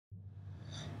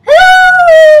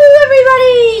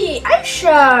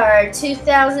Aisha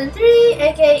 2003,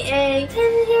 aka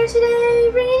Ken, here today,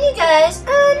 bringing you guys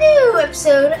a new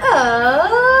episode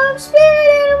of Spirit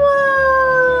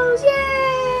Animals!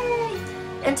 Yay!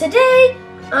 And today,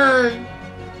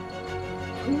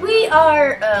 we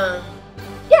are,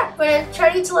 we're gonna try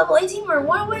to get to level 18. We're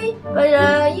one away,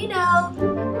 but, you know,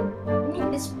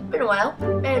 it's been a while.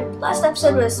 And last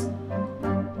episode was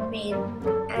mean.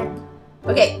 And,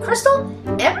 okay, Crystal,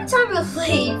 every time I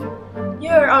leave,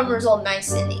 your armor is all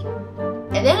nice and neat.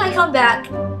 And then I come back,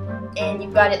 and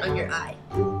you've got it on your eye.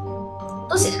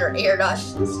 Let's hit our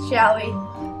Erdos, shall we?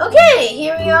 Okay,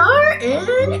 here we are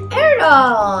in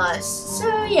Erdos.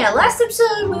 So yeah, last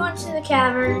episode we went to the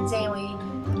caverns and we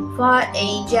fought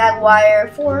a jaguar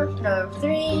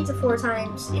 3 to 4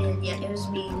 times, and yeah, it was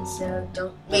mean, so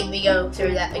don't make me go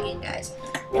through that again, guys.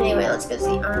 Anyway, let's go to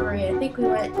the armory. I think we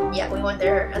went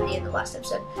there at the end of the last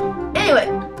episode. Anyway,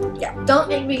 yeah, don't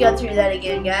make me go through that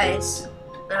again, guys.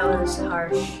 That was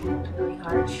harsh, really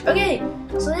harsh. Okay,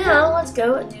 so now let's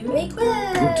go and do a quest.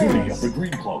 The duty of the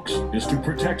Green Cloaks is to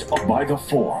protect by the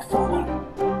four fallen.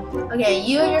 Okay,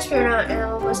 you and your spirit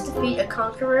animal must defeat a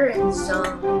conqueror in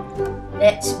Zong.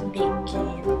 Let's begin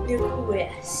the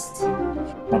quest.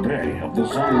 A bay of the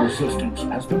Zong resistance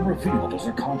has been revealed as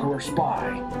a conqueror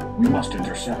spy. We must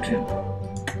intercept him.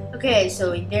 Okay,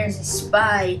 so there's a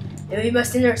spy, and we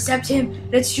must intercept him.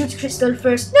 Let's shoot Crystal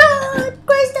first. No,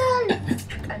 Crystal!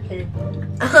 I'm kidding.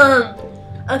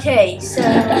 Okay, so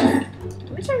let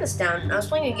me turn this down. I was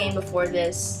playing a game before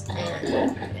this,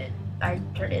 and I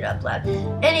turned it up loud.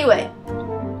 Anyway,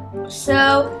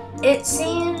 so it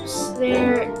seems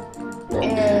there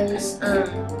is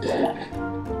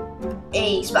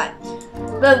a spy.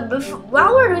 But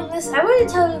while we're doing this, I want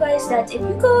to tell you guys that if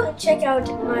you go and check out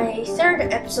my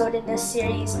 3rd episode in this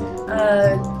series,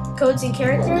 Codes and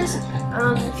Characters,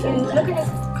 if you look in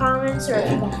the comments or if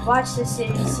you watch this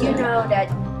series, you know that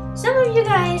some of you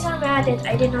guys are mad that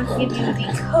I did not give you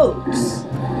the codes.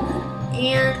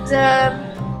 And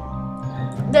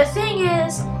the thing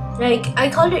is, like, I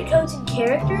called it Codes and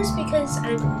Characters because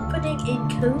I'm putting in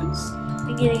codes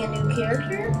and getting a new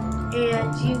character,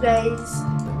 and you guys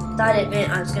thought it meant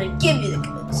I was going to give you the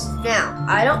codes. Now,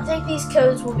 I don't think these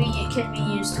codes can be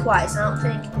used twice. I don't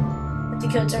think that the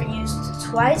codes are used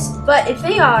twice, but if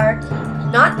they are,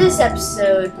 not this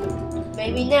episode,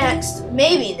 maybe next,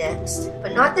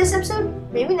 but not this episode,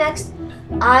 maybe next,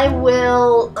 I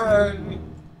will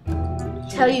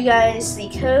tell you guys the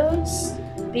codes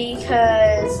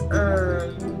because,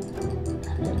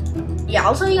 yeah,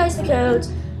 I'll tell you guys the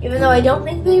codes. Even though I don't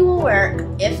think they will work.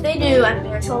 If they do, I'm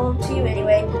going to tell them to you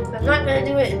anyway. I'm not going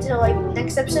to do it until like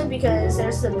next episode because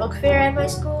there's the book fair at my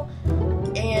school.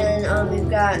 And we've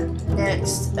got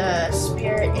next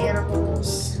Spirit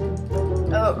Animals.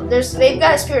 Oh, they've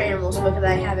got a Spirit Animals book that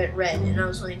I haven't read, and I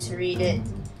was wanting to read it.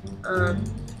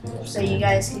 So you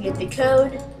guys can get the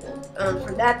code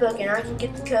from that book, and I can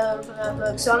get the code from that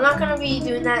book. So I'm not going to be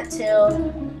doing that till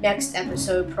next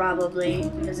episode probably,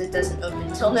 because it doesn't open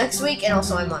until next week, and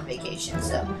also I'm on vacation,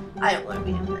 so I don't want to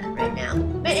be doing that right now.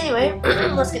 But anyway,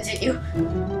 let's continue,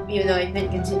 even though I've been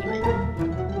continuing.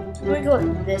 I'm going to go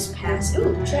up this passage.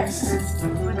 Ooh, chest.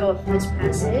 I'm going to go up this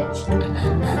passage. Come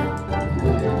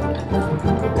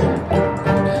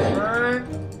on.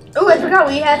 Oh, I forgot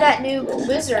we had that new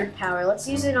wizard power. Let's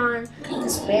use it on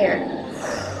this bear.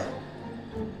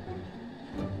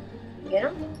 Get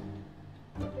him?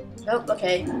 Nope,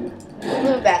 okay.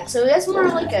 Move back. So that's more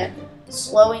like a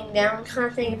slowing down kind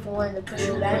of thing if we wanted to push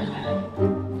him back.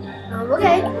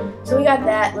 Okay, so we got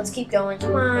that. Let's keep going.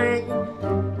 Come on.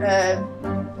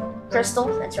 Crystal,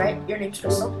 that's right. Your name's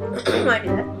Crystal. I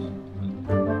knew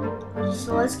that.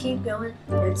 So let's keep going.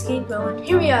 Let's keep going.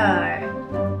 Here we are.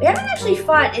 We haven't actually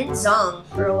fought in Zong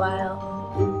for a while.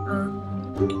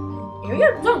 Here we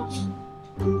go. Zong.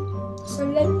 So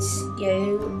let's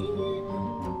go in.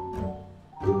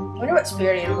 I wonder what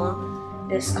spirit animal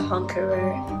this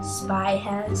conqueror spy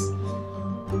has.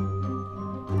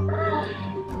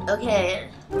 Okay.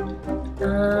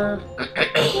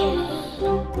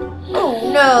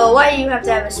 Oh no, why do you have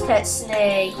to have a pet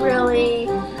snake? Really?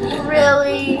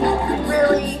 Really?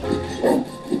 Really?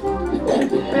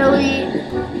 Really?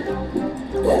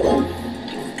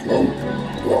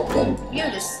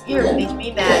 You're making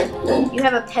me mad. You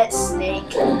have a pet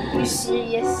snake. Are you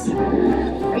serious?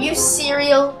 Are you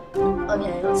cereal?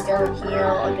 Okay, let's go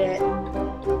heal a bit.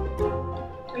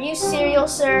 Are you cereal,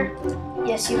 sir?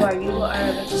 Yes, you are. You are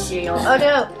a bunch of cereal. Oh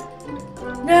no!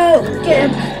 No! Get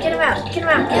him! Get him out! Get him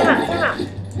out! Get him out! Get him out!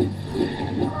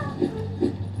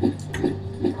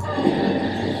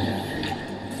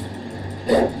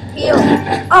 Heal!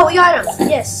 Oh, we got him!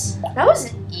 Yes! That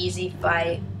wasn't easy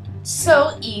fight.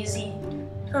 So easy.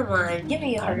 Come on, give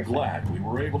me a harder I'm fight. glad we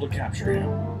were able to capture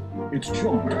him. It's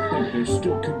chilling to think there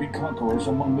still could be conquerors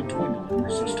among the dwindling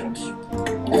resistance.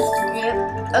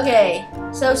 Yep. Okay,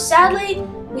 so sadly,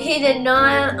 we did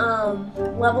not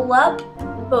level up,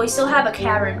 but we still have a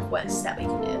cavern quest that we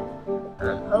can do.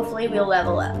 Hopefully we'll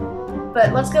level up.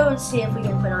 But let's go and see if we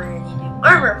can put on any new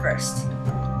armor first.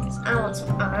 Because I want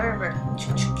some armor.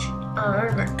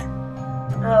 Armor.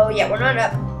 Oh yeah, we're not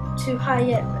up too high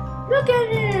yet. Look at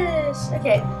this!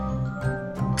 Okay.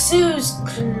 Xu's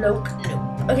cloak.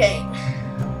 Nope. Okay.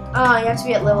 Oh, you have to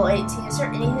be at level 18. Is there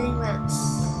anything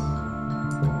that's...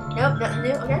 Nope, nothing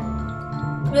new. Okay.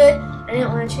 Good. I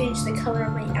didn't want to change the color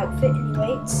of my outfit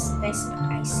anyway. It's nice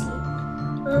and icy.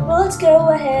 Well, let's go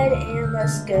ahead and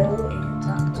let's go and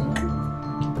talk to him.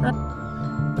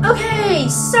 Okay,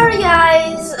 sorry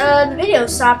guys. The video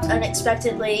stopped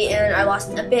unexpectedly and I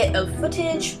lost a bit of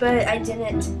footage, but I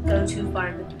didn't go too far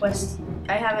in the quest.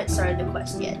 I haven't started the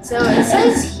quest yet. So it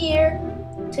says here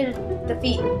to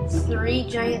defeat 3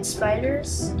 giant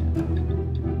spiders.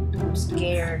 I'm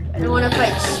scared. I don't want to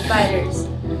fight spiders.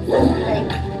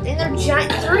 Like, and they're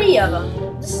giant. 3 of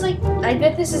them. This is like, I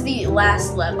bet this is the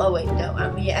last level. Oh wait, no.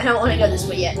 Yeah, I don't want to go this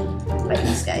way yet. Fight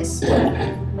these guys.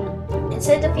 It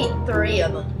said defeat 3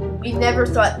 of them. We never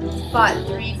fought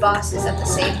 3 bosses at the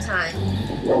same time.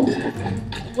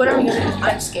 What are we gonna do?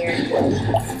 I'm scared.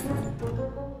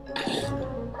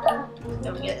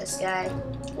 Don't get this guy.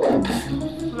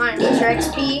 Come on, need your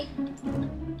XP.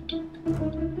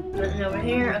 Nothing over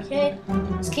here, okay.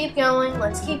 Let's keep going,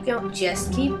 let's keep going.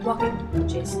 Just keep walking,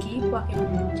 just keep walking,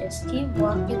 just keep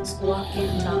walking,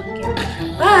 squawking, talking.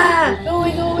 Ah! Go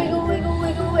away, go away, go away, go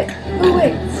away, go away, go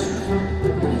away.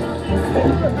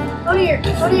 Oh dear,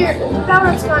 oh dear. My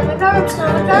power-up's gone, my power-up's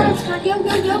gone, my power-up's gone. Go,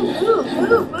 go, go. Move,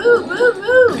 move, move, move,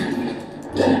 move.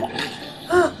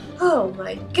 Oh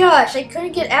my gosh, I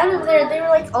couldn't get out of there. They were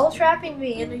like all trapping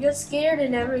me and I got scared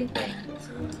and everything.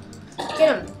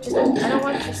 Get him. Just, I don't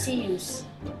want to see you.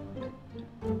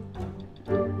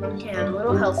 Okay, I'm a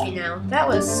little healthy now. That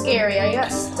was scary. I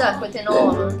got stuck within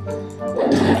all of them.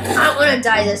 I don't want to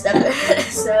die this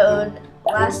episode.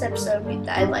 Last episode we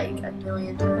died like a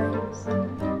million times.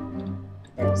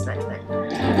 That was not fun.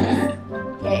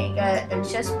 Okay, got a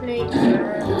chest plate.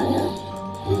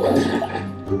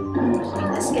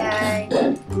 This guy.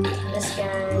 This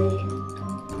guy.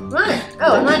 Come on.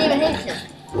 Oh, I'm not even hitting him.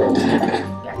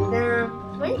 Got them.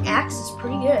 My axe is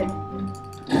pretty good.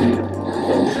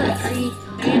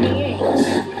 398.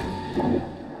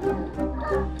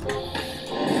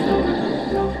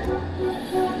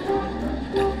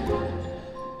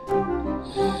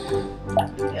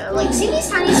 Yeah, like, see these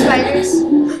tiny spiders?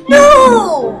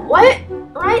 No! What?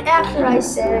 Right after I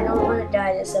said I don't want to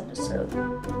die this episode.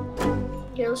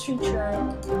 Okay, let's retry.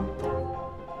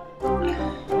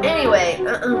 Anyway,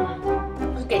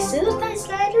 okay, so those tiny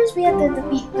spiders, we have to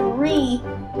defeat 3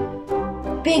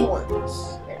 big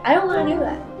ones. I don't want to do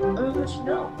that. I don't want you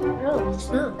know. No,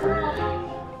 just no.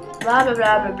 Blah, blah, blah,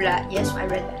 blah, blah. Yes, I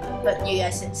read that. But you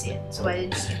guys didn't see it, so I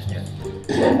didn't skip through.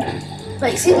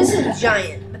 Like, see, this is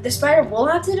giant. But the spider we'll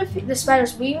have to defeat, the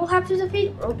spiders we will have to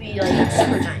defeat will be, like,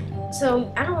 super giant.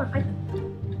 So, I don't want to fight them.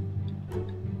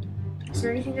 Is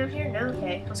there anything down here? No?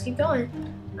 Okay, let's keep going.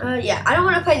 Yeah, I don't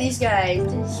want to fight these guys.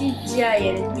 They're too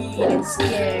giant and mean and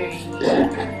scary.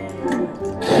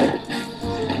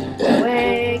 Go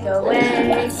away, go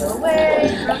away, go away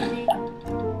from me.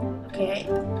 Okay.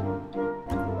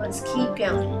 Let's keep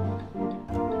going.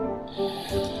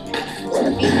 Let's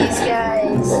defeat these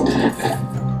guys.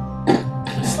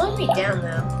 He slowed me down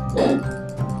though.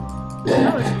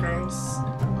 That was nice.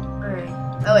 Alright.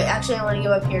 Oh wait, actually I want to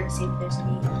go up here and see if there's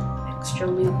any extra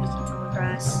loot we can come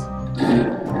across.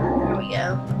 Here we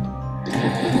go.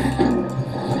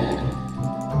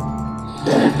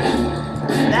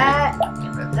 That.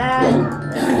 Get rid of that.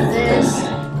 Get rid of this.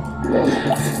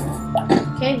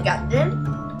 Okay, we got them.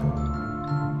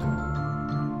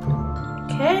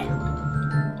 Okay.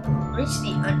 Reach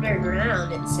the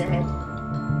underground, it said.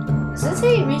 Does it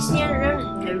say reach the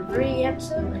underground in every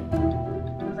episode? Like,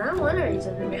 I don't want to reach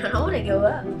underground. I want to go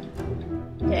up.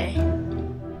 Okay.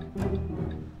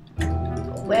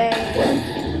 Away.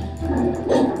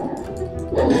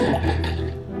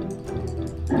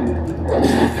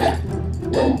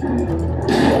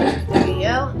 There we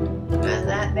go. Got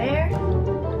that there.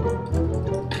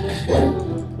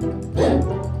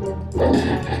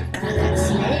 Got that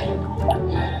snake.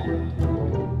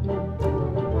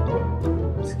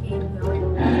 Let's keep going.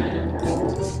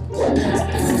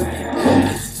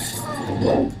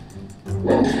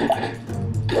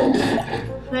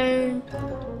 Okay.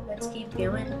 Let's keep keep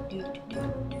going.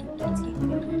 Let's keep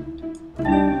going.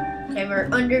 Okay, we're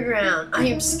underground. I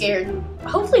am scared.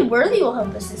 Hopefully Worthy will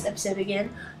help us this episode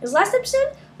again. Because last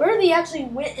episode, Worthy actually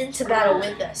went into battle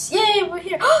with us. Yay, we're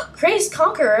here. Crazed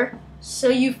Conqueror. So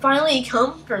you finally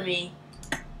come for me.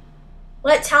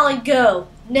 Let Talon go.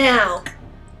 Now.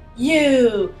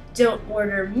 You don't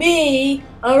order me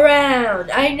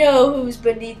around. I know who's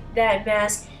beneath that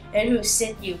mask and who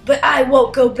sent you. But I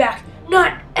won't go back.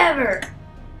 Not ever.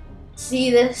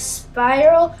 See this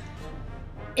spiral?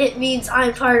 It means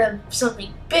I'm part of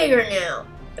something bigger now.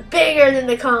 Bigger than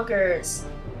the Conquerors.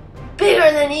 Bigger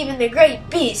than even the great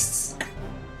beasts.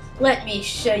 Let me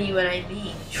show you what I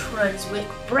mean, Trunswick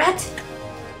Brett.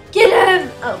 Get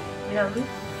him! Oh, we don't move?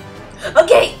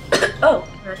 Okay! Oh,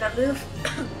 can I not move?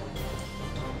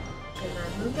 Can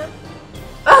I move now?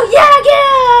 Oh, yeah! Get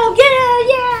him! Get him!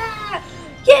 Yeah!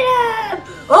 Get him!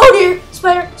 Oh dear!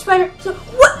 Spider! So,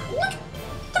 what? Look!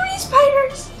 3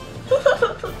 spiders!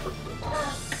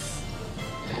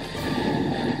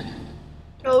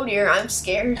 Oh dear, I'm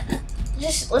scared.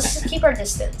 Let's just keep our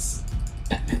distance.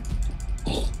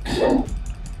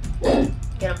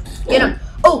 Get him!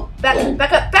 Oh, back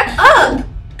up!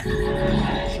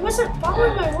 He wasn't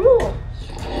following my rules.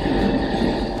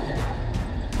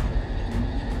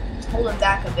 Let's hold him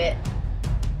back a bit.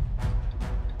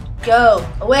 Go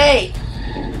away.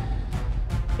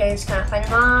 Okay, just kind of fight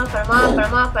him off.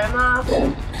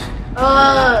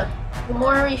 The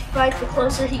more we fight, the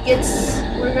closer he gets.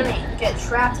 We're gonna get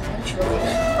trapped eventually.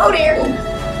 Oh dear!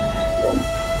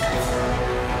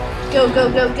 Go!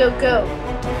 Come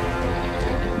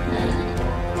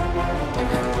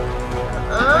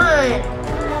on!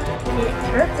 Can't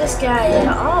hurt this guy at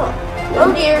all.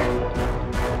 Oh dear!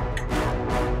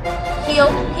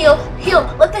 Heal!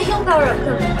 Let the heal power up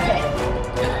come. Okay.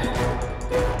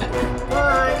 Come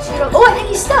on, shoot him. Oh, I think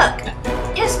he's stuck.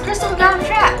 Yes, Crystal got him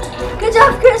trapped. Good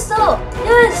job, Crystal!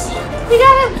 Yes! We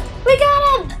got him!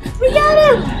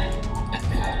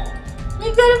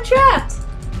 We've got him trapped!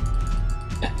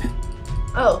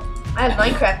 Oh, I have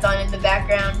Minecraft on in the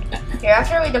background. Here,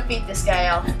 after we defeat this guy,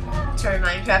 I'll turn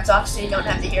Minecraft off so you don't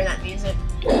have to hear that music.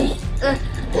 Get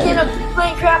him!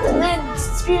 Minecraft and then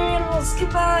spirit animals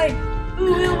combine! Who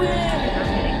will win? I'm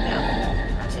kidding, no.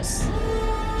 I'll just...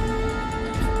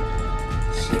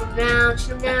 Shoot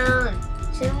him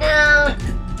down!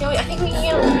 I think we can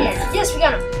get him from here. Yes, we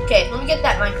got him. Okay, let me get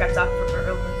that Minecraft off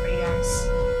real quick for you guys.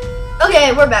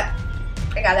 Okay, we're back.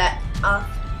 I got that off.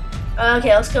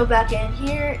 Okay, let's go back in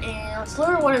here and let's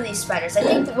lure one of these spiders. I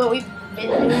think that what we've been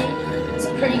doing is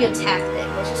a pretty good tactic.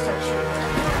 Let's just kind of shoot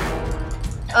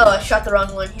him. Oh, I shot the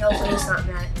wrong one. Hopefully he's not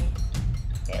mad at me.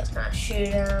 Okay, let's kind of shoot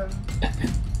him.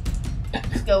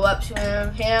 Let's go up to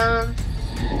him. Hit him.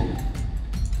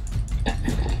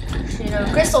 Shoot him.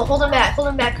 Crystal, hold him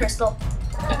back, Crystal.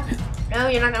 No,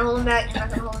 you're not gonna hold him back.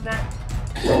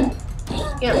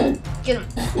 Get him.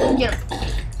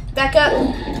 Back up.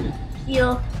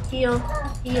 Heal.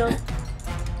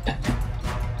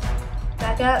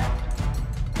 Back up.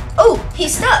 Oh,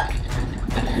 he's stuck.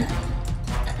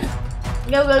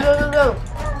 Go.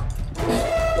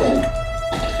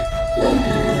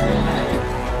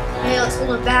 Okay, let's hold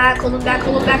him back.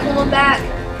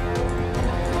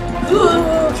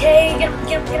 Ooh, okay, get him.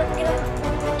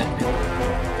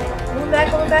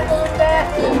 Hold him back.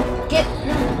 Get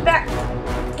him back.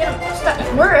 Get him. Stop.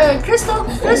 We're Crystal,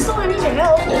 I need your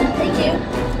help. Thank you.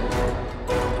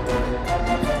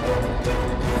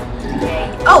 Okay.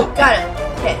 Oh, got him.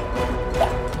 Okay.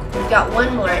 We've got one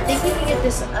more. I think we can get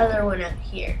this other one up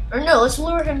here. Or no, let's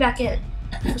lure him back in.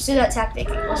 Let's do that tactic.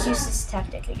 Let's use this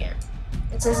tactic again.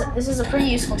 It says this is a pretty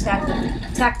useful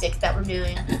tactic that we're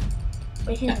doing.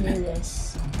 We can do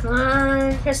this. Come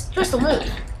on, Crystal, move.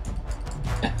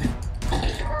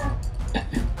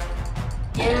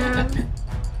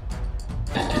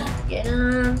 Get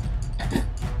him.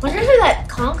 Wonder who that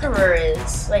Conqueror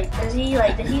is. Like,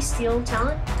 did he steal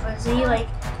Talon? Was he like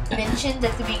mentioned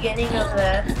at the beginning of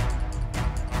the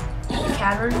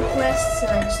cavern quests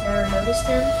and I just never noticed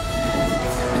him?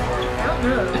 I don't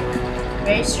know.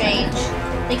 Very strange. I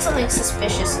think something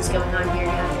suspicious is going on here,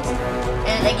 guys.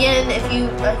 And again,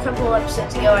 a couple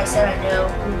episodes ago I said I know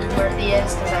who Worthy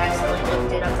is because I accidentally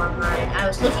looked it up online. I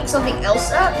was looking something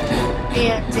else up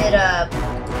and did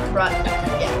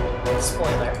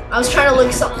spoiler. I was trying to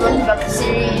look something up about the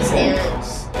series and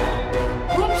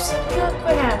whoops,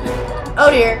 what happened? Oh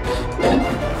dear.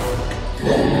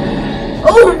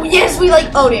 Oh yes,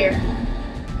 oh dear.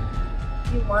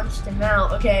 You launched him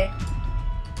out, okay.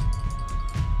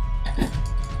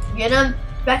 Get him.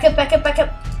 Back up.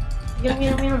 Get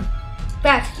him.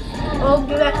 Back. Oh,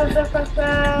 back.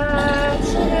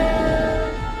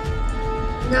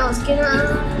 Now let's get him.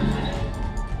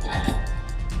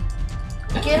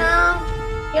 Get him.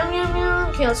 Yum, yum, yum.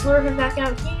 Okay, let's lure him back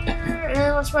out here.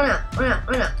 And let's run out. Run out.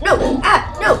 Run out. No.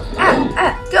 Ah. No. Ah.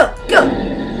 Ah. Go. Go.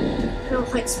 I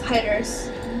don't like spiders.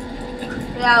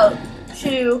 Get out.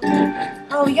 Shoo.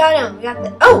 Oh, we got him. We got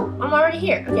the. Oh, I'm already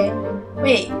here. Okay.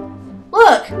 Wait.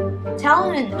 Look.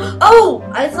 Talon. Oh,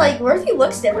 I was like, Worthy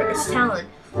looks different. It's Talon.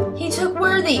 He took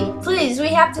Worthy. Please, we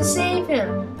have to save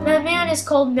him. That man is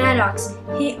called Maddox.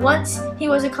 Once he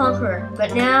was a conqueror,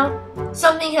 but now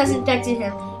something has infected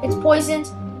him. It's poisoned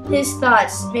his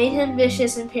thoughts, made him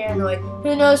vicious and paranoid.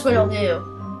 Who knows what he'll do?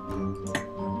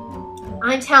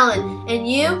 I'm Talon, and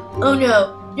you? Oh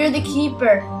no, you're the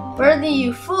keeper. Worthy,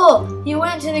 you fool! You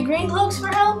went to the Green Cloaks for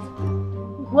help?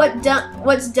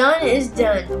 What's done is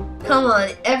done. Come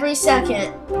on, every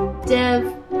second.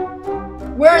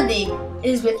 Worthy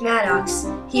is with Maddox.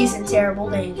 He's in terrible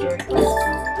danger.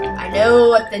 I know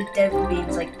what the dev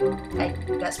means. Like, I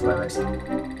got spoilers.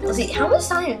 Let's see, how much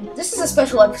time? This is a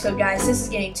special episode, guys. This is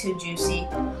getting too juicy.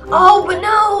 Oh, but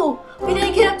no! We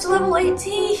didn't get up to level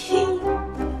 18.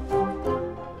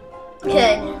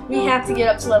 Okay, we have to get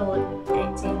up to level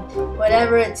 18.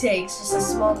 Whatever it takes, just a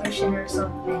small mission or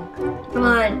something. Come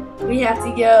on, we have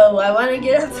to go. I want to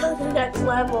get up to the next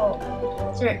level.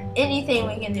 Is there anything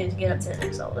we can do to get up to the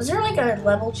next level? Is there like a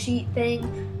level cheat thing?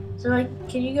 So like,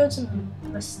 can you go to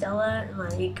Stella and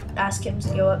like ask him to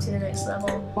go up to the next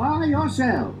level? By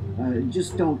yourself.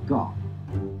 Just don't go.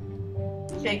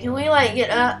 Okay, can we like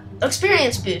get a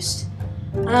experience boost?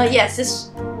 Yes, this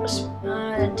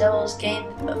Devil's game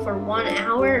for 1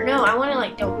 hour. No, I want to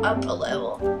like go up a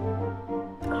level.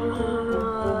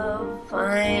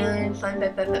 Fine.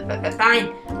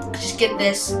 Just get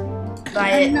this. Buy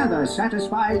it. Another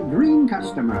satisfied green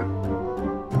customer.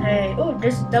 Hey, oh,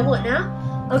 just double it now?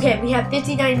 Okay, we have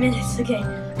 59 minutes. Okay,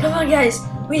 come on, guys.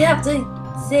 We have to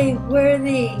say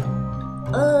Worthy.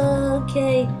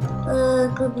 Okay.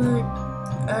 Come on.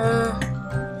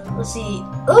 Let's see.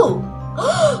 Oh,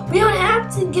 we don't have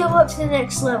to go up to the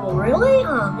next level. Really?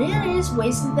 Oh man, I just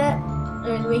wasted that.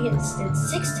 We get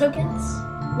 6 tokens.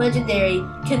 Legendary.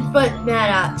 Confront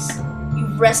Maddox.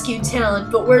 You've rescued Talon,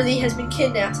 but Worthy has been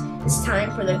kidnapped. It's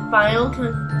time for the final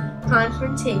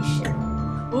confrontation.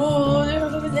 Oh,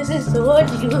 this is so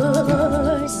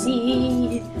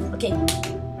juicy. Okay,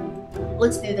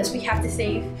 let's do this. We have to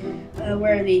save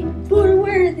Worthy. For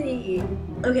Worthy.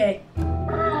 Okay.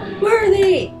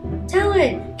 Worthy!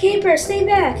 Talon! Caper, stay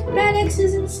back! Maddox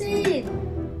is insane!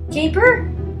 Caper?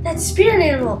 That spirit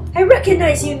animal! I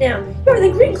recognize you now! You're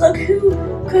the Green Cloak who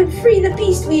could free the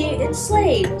beast we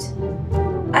enslaved!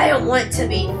 I don't want to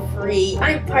be free.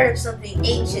 I'm part of something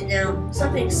ancient now.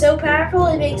 Something so powerful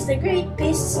it makes the great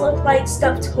beasts look like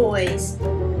stuffed toys.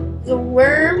 The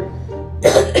Wyrm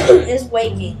is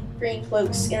waking, Green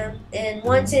Cloak scum, and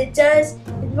once it does,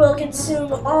 it will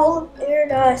consume all of their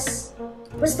dust.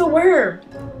 What's the Wyrm?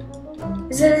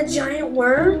 Is it a giant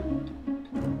worm?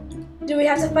 Do we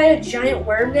have to fight a giant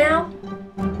worm now?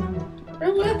 I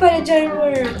don't want to fight a giant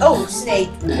worm. Oh, snake.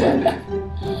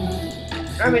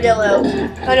 Armadillo.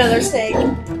 Another snake.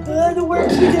 The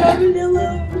worms with the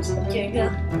armadillos. Okay, go.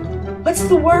 What's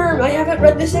the Wyrm? I haven't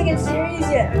read the second series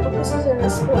yet. I hope this isn't a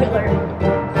spoiler.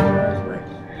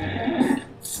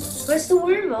 What's the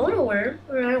Wyrm? I want a worm.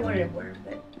 Or I don't want a worm,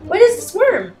 but what is this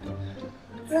worm?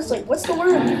 I was like, what's the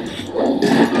Wyrm?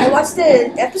 I watched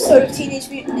the episode of Teenage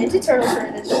Mutant Ninja Turtles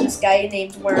where there's this guy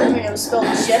named Wyrm, and it was spelled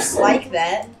just like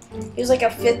that. He was like a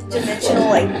 5th dimensional,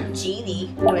 like,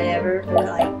 genie, whatever, that,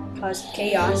 like, caused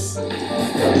chaos. I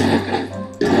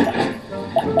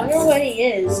wonder what he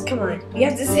is. Come on, we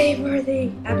have to save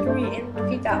Worthy after we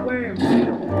defeat that worm.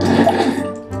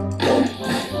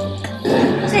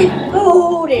 Save!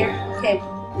 Oh, dear. Okay,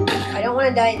 I don't want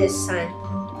to die this time.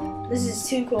 This is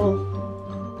too cool.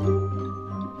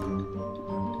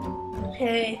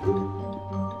 Okay.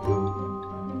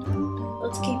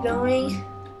 Let's keep going.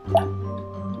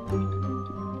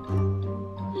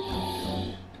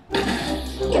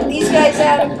 Get these guys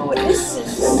out of the way. This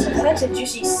is such a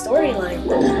juicy storyline.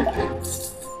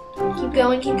 Keep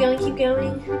going, keep going, keep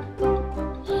going.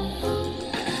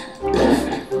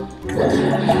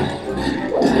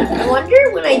 I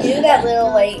wonder when I do that little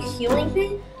like healing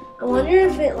thing, I wonder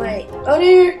if it like I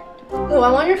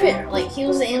wonder if it like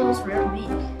heals the animals around me.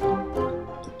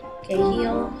 Okay,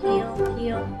 heal.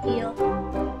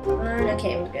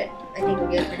 Okay, we're good. I think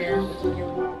we're good for now.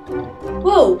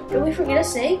 Whoa! Did we forget a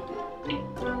snake?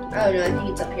 Oh no, I think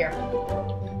it's up here.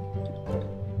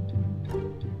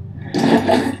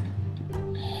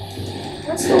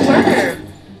 What's the Wyrm?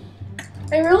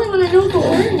 I really want to know what the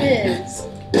Wyrm is.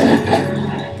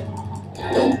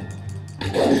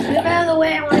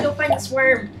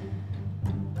 Wyrm.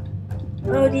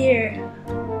 Oh dear.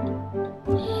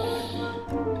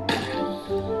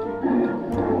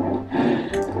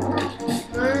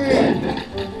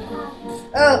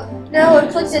 Oh, no,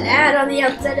 it puts an ad on the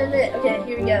outside of it. Okay,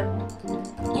 here we go.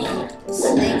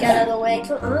 Snake out of the way.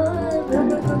 Come on.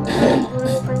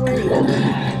 I'm ready.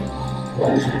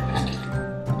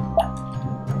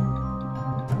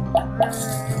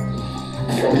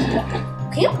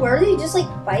 Can't Worthy just like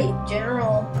fight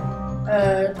General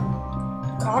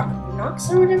Knox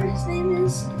or whatever his name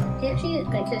is? Can't she?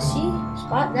 Because she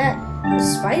spot that with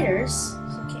spiders.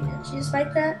 So can't she just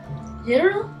fight that?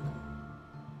 General?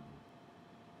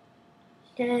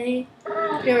 Okay.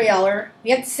 Here we are.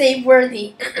 We have to save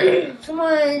Worthy. Come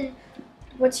on.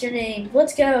 What's your name?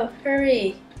 Let's go.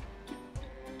 Hurry.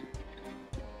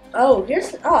 Oh,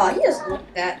 here's. Oh, he doesn't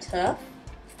look that tough.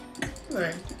 Come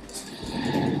on.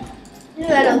 Get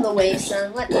that out of the way,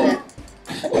 son. Let the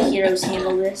heroes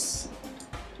handle this.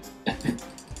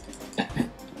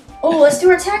 Oh, let's do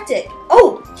our tactic.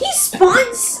 Oh, he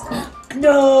spawns.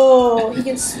 No, he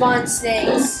can spawn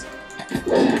snakes.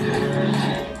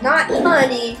 Not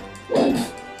honey.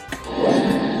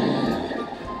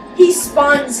 He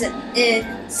spawns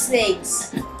in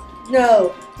snakes.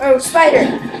 No. Oh, spider.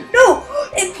 No!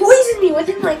 It poisoned me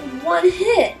within like one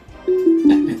hit.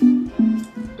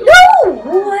 No!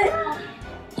 What?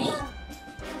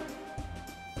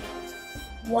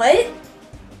 What?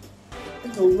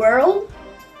 In the world?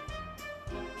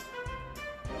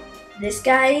 This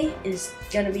guy is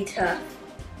gonna be tough.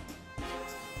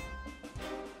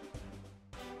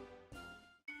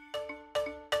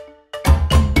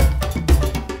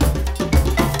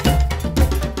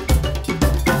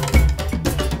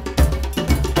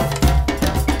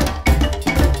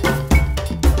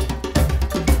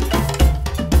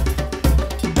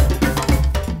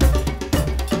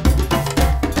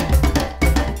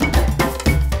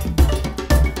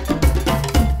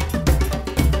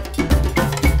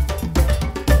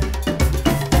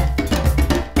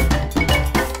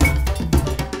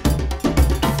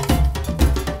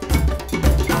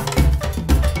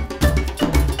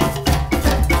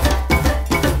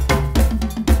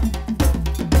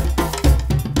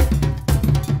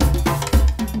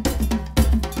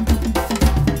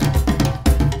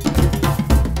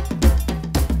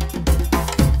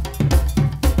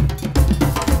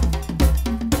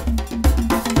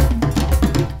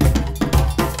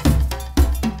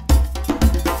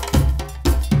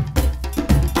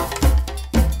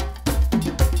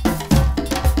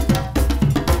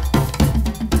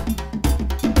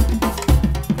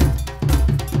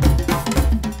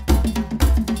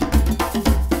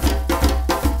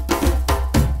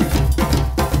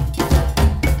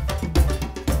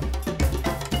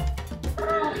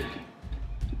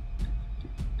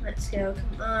 Let's go.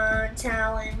 Come on,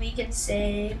 Talon. We can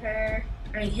save her.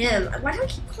 I mean, him. Why do I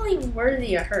keep calling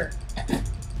Worthy a her?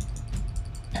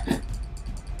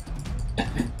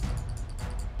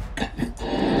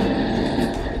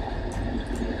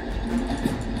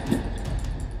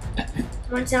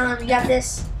 Come on, Talon. We got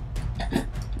this.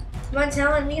 Come on,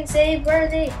 Talon. We can save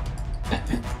Worthy.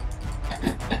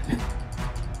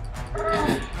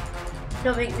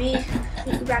 Don't make me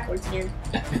go backwards again.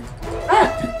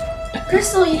 Ah!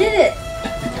 Crystal, you did it!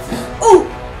 Oh!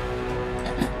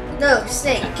 No,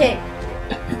 snake. Okay.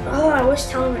 Oh, I wish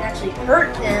Talon would actually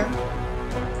hurt them.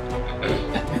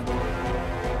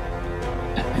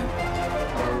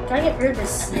 Gotta get rid of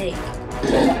this snake.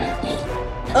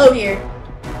 Oh, here.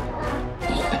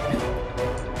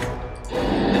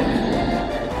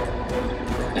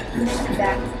 Push it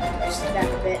back. Push it back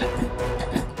a bit.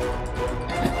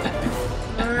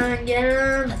 Come on, get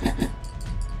him.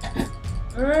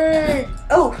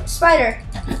 Oh, spider!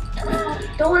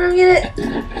 Don't let him get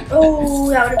it! Oh,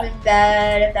 that would have been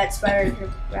bad if that spider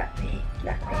could wrap me.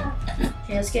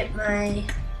 Okay, let's get my...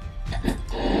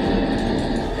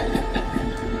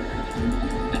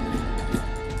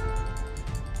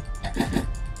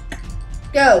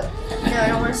 Go! No, I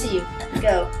don't want to see you.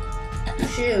 Go.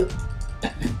 Shoo.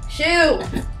 Shoo!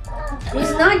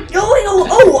 He's not going!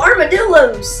 Oh,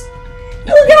 armadillos!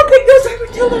 Look how big those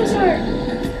armadillos are!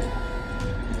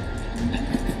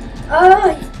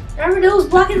 Oh, armadillo's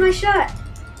blocking my shot.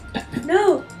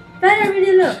 No, bad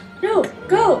armadillo. No,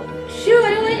 go. Shoot,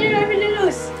 I don't want your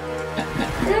armadillos.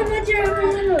 I don't want your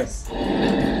armadillos.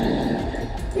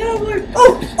 No more.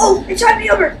 Oh, it shot me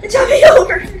over. It shot me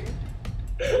over.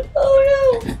 Oh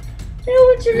no. I don't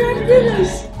want your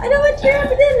armadillos. I don't want your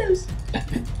armadillos.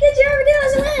 Get your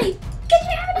armadillos away. Get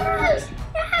your armadillos.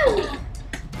 No.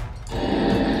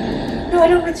 No, I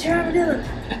don't want your armadillo.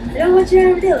 I don't want your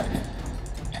armadillo.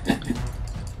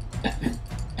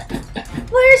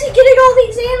 Where is he getting all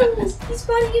these animals? He's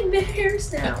fighting in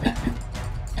bears now.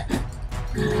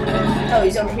 Oh,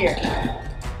 he's over here.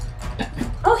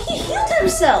 Oh, he healed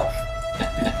himself.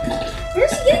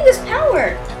 Where's he getting this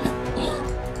power?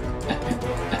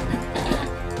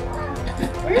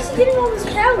 Where's he getting all this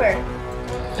power?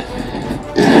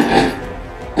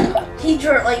 He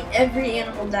drew, like, every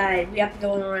animal died. We have to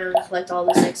go around and collect all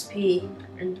this XP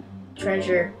and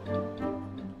treasure.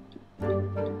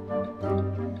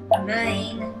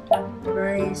 Mine.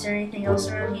 Is there anything else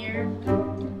around here?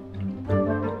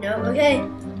 No? Okay.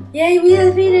 Yay, we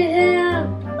defeated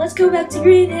him! Let's go back to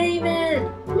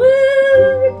Greenhaven!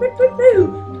 Woo!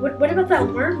 What about that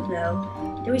worm,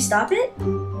 though? Did we stop it?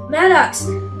 Maddox!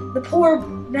 The poor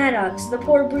Maddox, the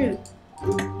poor brute.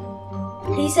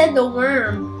 He said the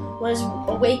worm was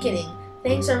awakening.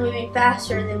 Things are moving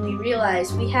faster than we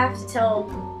realize. We have to tell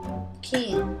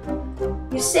King.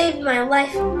 You saved my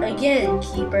life again,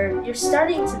 Keeper. You're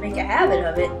starting to make a habit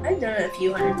of it. I've done it a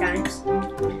few hundred times.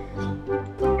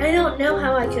 I don't know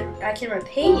how I can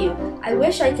repay you. I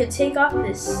wish I could take off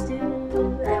this I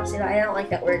don't say that. I don't like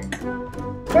that word.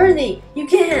 Worthy, you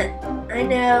can't. I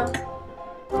know.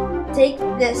 Take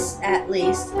this at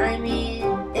least. I mean,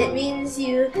 it means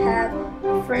you have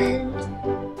a friend.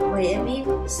 Wait, it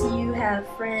means you have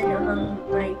friend among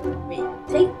my. Wait,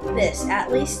 take this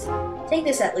at least. Take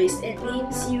this at least. It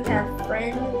means you have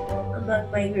friend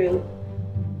among my group.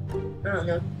 I don't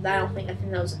know. I think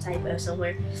that was a typo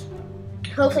somewhere.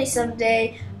 Hopefully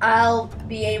someday I'll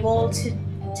be able to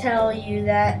tell you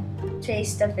that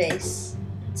face to face.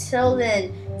 Until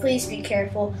then, please be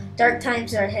careful. Dark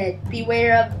times are ahead.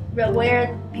 Beware the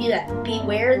worm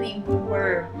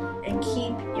and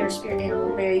keep your spirit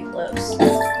animal very close.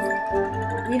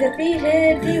 We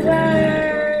defeated the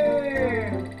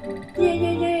worm! Yay,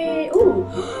 yay, yay! Ooh,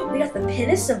 we got the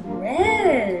pinnace of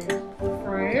red.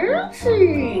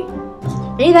 Fancy!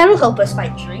 Maybe that'll help us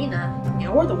fight Trina,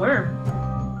 or the worm.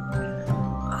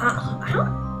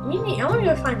 I want to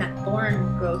go find that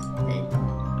thorn growth thing.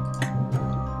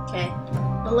 Okay,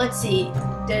 but let's see.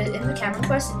 In the camera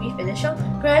quest, did we finish them?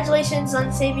 Congratulations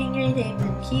on saving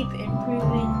Greenhaven. Keep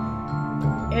improving.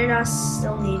 Erdos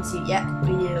still needs you. Yeah,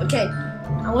 we do. Okay.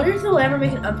 I wonder if they'll ever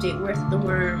make an update with the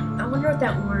worm. I wonder what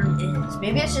that worm is.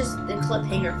 Maybe it's just a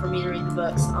cliffhanger for me to read the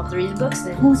books. I'll have to read the books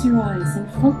then. Close your eyes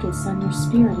and focus on your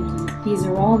spirit animal. These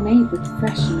are all made with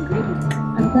fresh ingredients.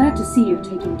 I'm glad to see you're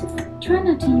taking to. Try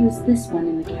not to use this one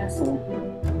in the castle.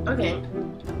 Okay.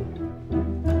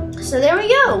 So there we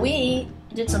go. We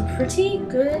did some pretty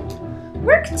good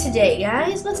work today,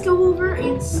 guys. Let's go over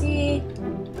and see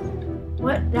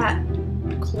what that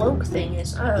cloak thing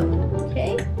is. Oh,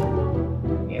 okay.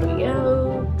 Here we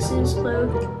go. X's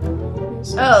cloak.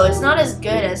 Oh, it's not as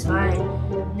good as my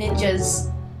ninja's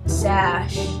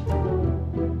sash.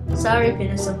 Sorry,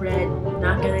 Pinnace of Red.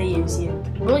 Not gonna use you.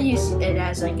 We'll use it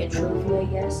as like a trophy, I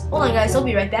guess. Hold on, guys. I'll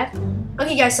be right back.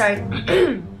 Okay, guys. Sorry.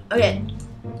 Okay.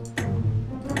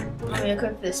 I'm gonna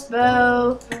equip this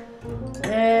bow.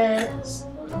 This.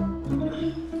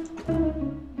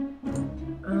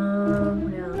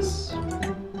 What else?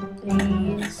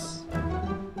 These.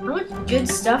 How much good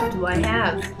stuff do I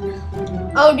have?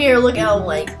 Oh dear, look how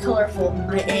like colorful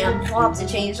I am. I'll have to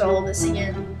change all of this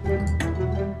again.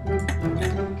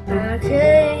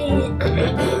 Okay.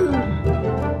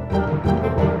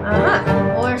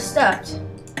 More stuffed.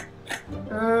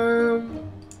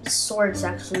 This sword's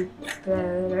actually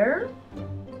better.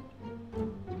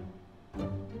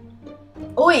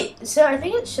 Oh wait, so I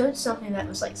think it showed something that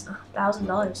was like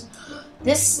 $1,000.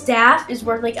 This staff is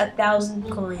worth like 1,000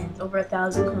 coins, over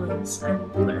 1,000 coins.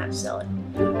 I'm gonna have to sell it.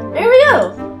 There we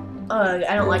go.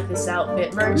 I don't like this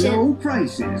outfit. Merchant. No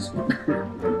prices.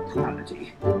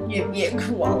 Quality. Yeah,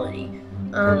 quality.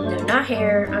 No, not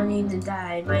hair. I need to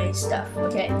dye my stuff.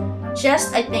 Okay.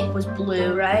 Chest, I think, was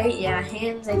blue, right? Yeah,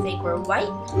 hands, I think, were white.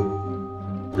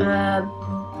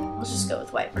 Let's just go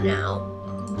with white for now.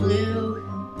 Blue.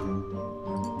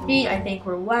 Feet, I think,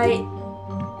 were white.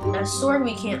 A sword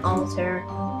we can't alter.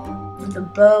 The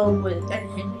bow, I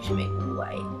think we should make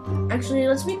white. Actually,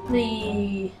 let's make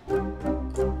the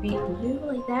feet blue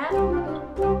like that.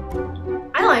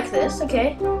 I like this,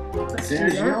 okay. Let's do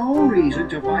There's that. no reason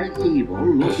to fight evil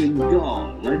looking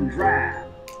dull and drab.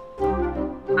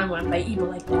 I'm gonna fight evil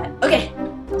like that. Okay,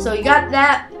 so we got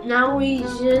that. Now we're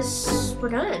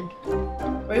done.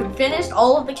 We've finished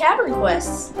all of the cavern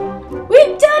quests.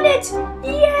 We've done it!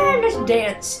 Yeah, let's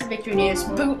dance. Victory dance.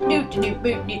 Boot doot doot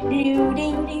boot doot doo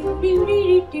doo doo doo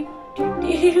doo doo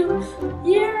doo.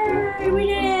 Yeah, we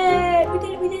did it! We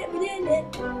did it! We did it!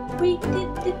 We did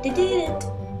it! We did it!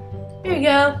 There we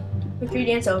go. Victory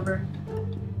dance over.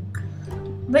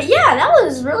 But yeah, that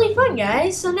was really fun,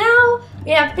 guys. So now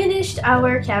we have finished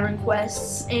our cavern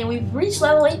quests and we've reached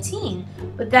level 18.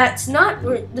 But that's not,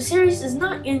 the series is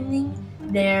not ending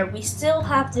there. We still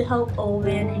have to help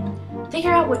Owen and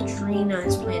figure out what Drina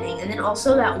is planning. And then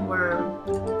also that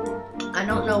Wyrm. I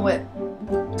don't know what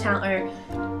Talon,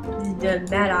 the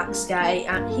Maddox guy,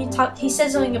 he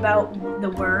said something about the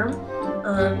Wyrm.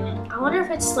 I wonder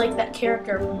if it's like that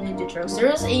character from Ninja Turtles. There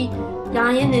was a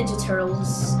guy in Ninja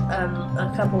Turtles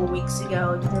a couple of weeks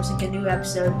ago. There was like a new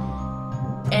episode,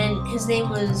 and his name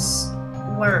was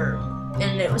Wyrm,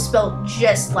 and it was spelled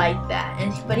just like that.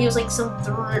 But he was like some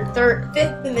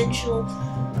fifth dimensional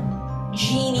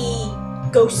genie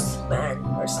ghost man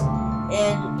or something,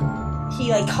 and he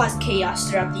like caused chaos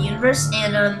throughout the universe.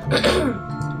 And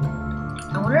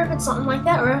I wonder if it's something like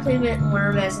that, or if they meant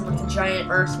worm as in like a giant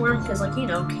earthworm, because like, you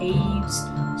know, caves,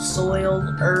 soil,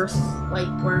 earth, like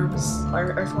worms,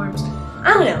 or earthworms.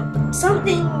 I don't know.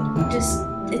 Something just,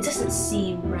 it doesn't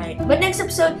seem right. But next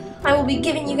episode, I will be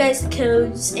giving you guys the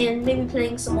codes and maybe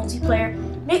playing some multiplayer.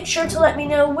 Make sure to let me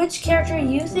know which character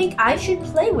you think I should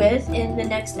play with in the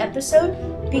next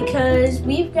episode, because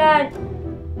we've got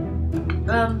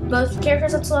both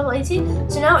characters up to level 18.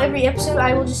 So now every episode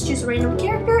I will just choose a random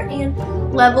character and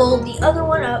level the other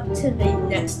one up to the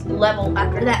next level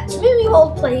after that. So maybe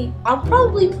I'll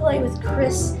probably play with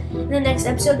Chris in the next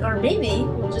episode, or maybe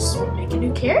we'll just make a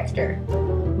new character.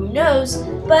 Who knows?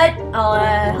 But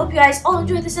I hope you guys all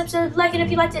enjoyed this episode. Like it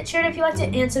if you liked it, share it if you liked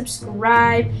it, and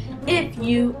subscribe if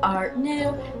you are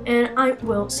new. And I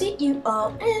will see you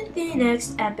all in the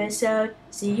next episode.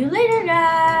 See you later,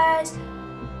 guys.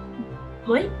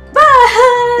 Wait,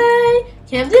 bye!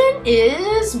 Camden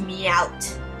is me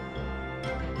out.